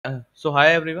So hi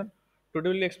everyone. Today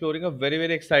we'll be exploring a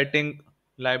very exciting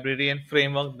library and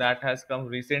framework that has come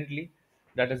recently,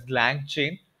 that is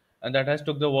LangChain, and that has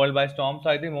took the world by storm. So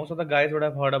I think most of the guys would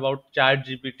have heard about Chat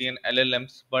GPT and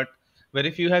LLMs, but very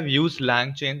few have used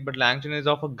LangChain. But LangChain is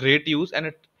of a great use and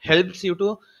it helps you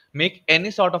to make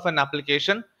any sort of an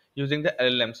application using the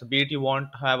LLMs. Be it you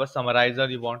want to have a summarizer,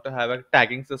 you want to have a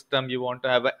tagging system, you want to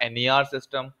have a NER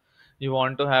system, you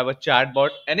want to have a chatbot,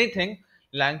 anything.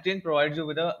 LangChain provides you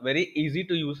with a very easy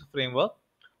to use framework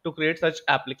to create such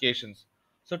applications.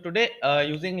 So today,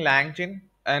 using LangChain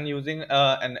and using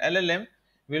an LLM,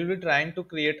 we will be trying to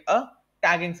create a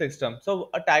tagging system. So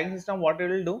a tagging system, what we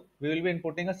will do, we will be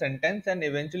inputting a sentence and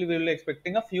eventually we will be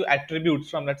expecting a few attributes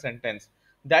from that sentence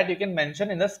that you can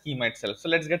mention in the schema itself. So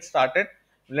let's get started.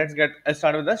 Let's get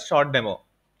started with a short demo.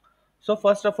 So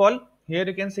first of all, here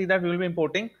you can see that we will be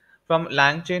importing from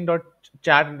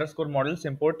langchain.chat underscore models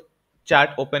import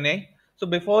chat OpenAI. So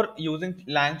before using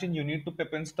langchain, you need to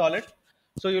pip install it.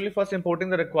 So you'll be first importing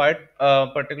the required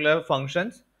particular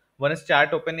functions. One is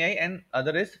chat OpenAI and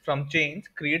other is from chains,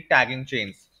 create tagging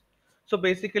chains. So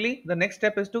basically, the next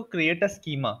step is to create a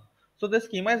schema. So the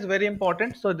schema is very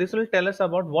important. So this will tell us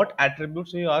about what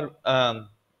attributes we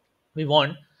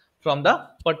want from the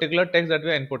particular text that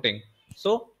we are inputting.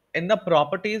 So in the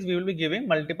properties, we will be giving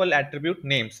multiple attribute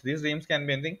names. These names can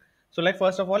be anything. So like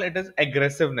first of all, it is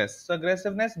aggressiveness. So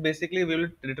aggressiveness, basically we will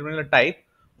determine the type.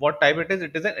 What type it is?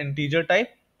 It is an integer type.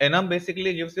 Enum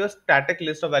basically gives you a static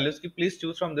list of values. Please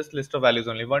choose from this list of values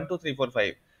only 1, 2, 3, 4,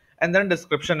 5, and then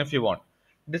description if you want.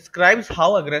 Describes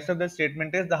how aggressive the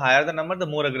statement is. The higher the number, the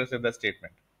more aggressive the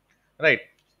statement. Right.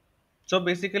 So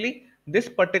basically, this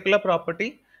particular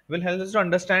property will help us to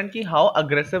understand ki how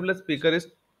aggressive the speaker is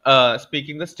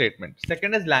speaking the statement.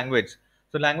 Second is language.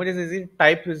 So language is easy.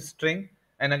 Type is string,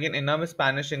 and again, enum is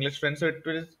Spanish, English, French. So it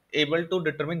is able to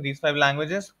determine these five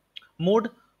languages. Mood.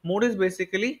 Mood is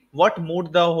basically what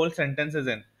mood the whole sentence is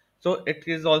in. So it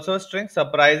is also a string: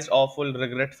 surprised, awful,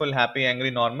 regretful, happy,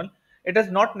 angry, normal. It is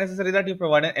not necessary that you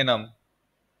provide an enum.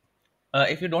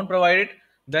 If you don't provide it,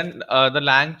 then the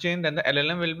lang chain, then the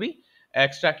LLM will be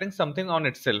extracting something on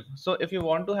itself. So if you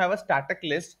want to have a static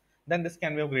list, then this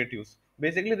can be of great use.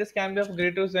 Basically, this can be of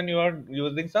great use when you are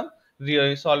using some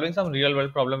solving some real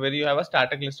world problem where you have a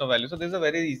static list of values. So this is a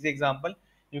very easy example.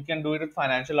 You can do it with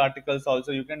financial articles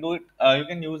also. You can do it. You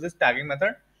can use this tagging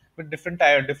method with different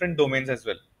domains as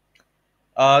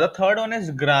well. The third one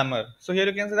is grammar. So here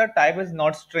you can see that type is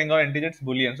not string or integer, it's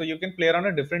boolean. So you can play around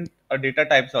with different data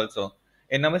types also.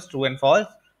 Enum is true and false.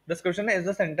 Description is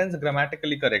the sentence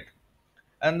grammatically correct.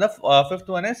 And the fifth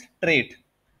one is trait.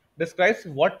 Describes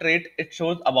what trait it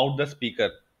shows about the speaker.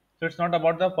 So it's not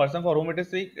about the person for whom it is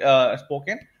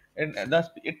spoken.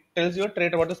 It tells you a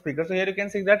trait about the speaker. So here you can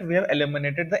see that we have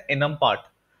eliminated the enum part.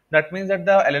 That means that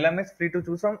the LLM is free to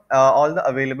choose from all the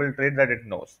available traits that it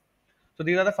knows. So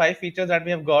these are the five features that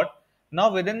we have got.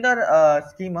 Now within the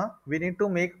schema, we need to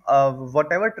make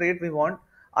whatever trait we want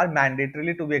are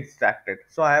mandatorily to be extracted.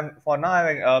 So I have for now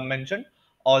I have mentioned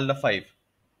all the five.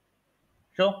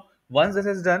 So once this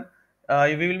is done,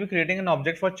 we will be creating an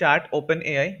object for chat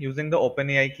OpenAI using the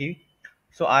OpenAI key.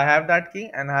 So I have that key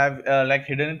and I have like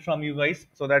hidden it from you guys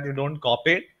so that you don't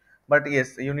copy it. But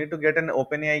yes, you need to get an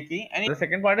OpenAI key. And the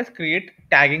second part is create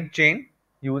tagging chain,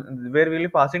 where we will be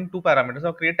passing two parameters.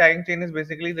 So create tagging chain is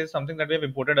basically this is something that we have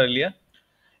imported earlier.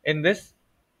 In this,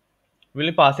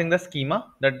 we'll be passing the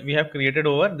schema that we have created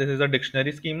over. This is a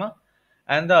dictionary schema,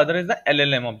 and the other is the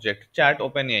LLM object, chat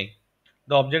OpenAI,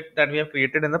 the object that we have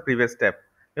created in the previous step.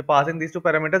 We're passing these two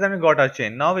parameters and we got our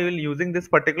chain. Now we will using this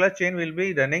particular chain, we'll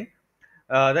be running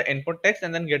the input text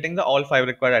and then getting the all five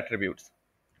required attributes.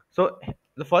 So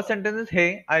the first sentence is,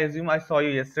 hey, I assume I saw you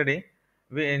yesterday.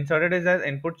 We inserted it as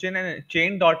input chain and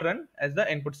chain dot run as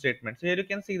the input statement. So here you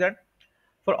can see that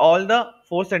for all the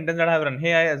four sentences that I have run,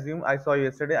 hey, I assume I saw you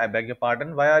yesterday. I beg your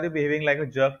pardon. Why are you behaving like a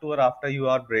jerk to her after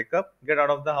your breakup? Get out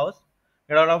of the house.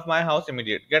 Get out of my house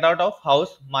immediate. Get out of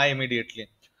house my immediately.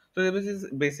 So this is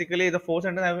basically the four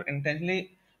sentence I have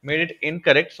intentionally made it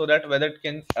incorrect so that whether it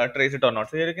can trace it or not.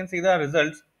 So here you can see the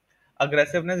results.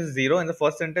 Aggressiveness is 0 in the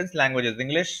first sentence. Language is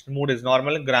English. Mood is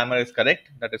normal. Grammar is correct.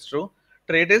 That is true.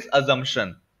 Trait is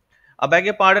assumption. I beg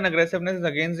your pardon, aggressiveness is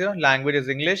again 0. Language is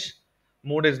English.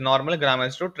 Mood is normal. Grammar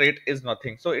is true. Trait is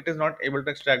nothing. So it is not able to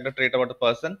extract the trait about the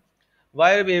person.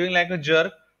 Why are you behaving like a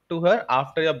jerk to her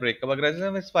after your breakup?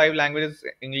 Aggressive is 5. Language is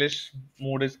English.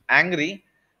 Mood is angry.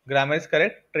 Grammar is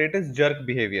correct. Trait is jerk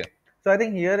behavior. So I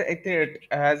think here it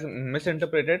has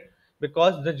misinterpreted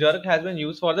because the jerk has been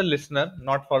used for the listener,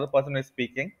 not for the person who is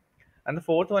speaking. And the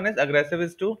fourth one is aggressive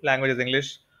is 2. Language is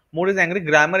English. Mood is angry.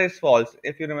 Grammar is false.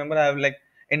 If you remember, I have like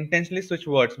intentionally switch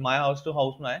words my house to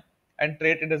house my, and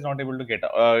trait it is not able to get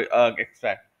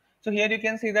extract. So here you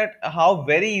can see that how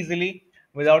very easily,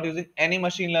 without using any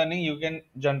machine learning, you can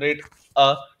generate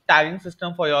a tagging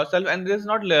system for yourself. And this is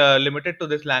not limited to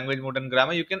this language mode and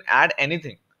grammar. You can add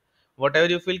anything, whatever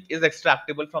you feel is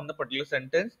extractable from the particular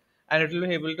sentence, and it will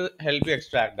be able to help you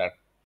extract that.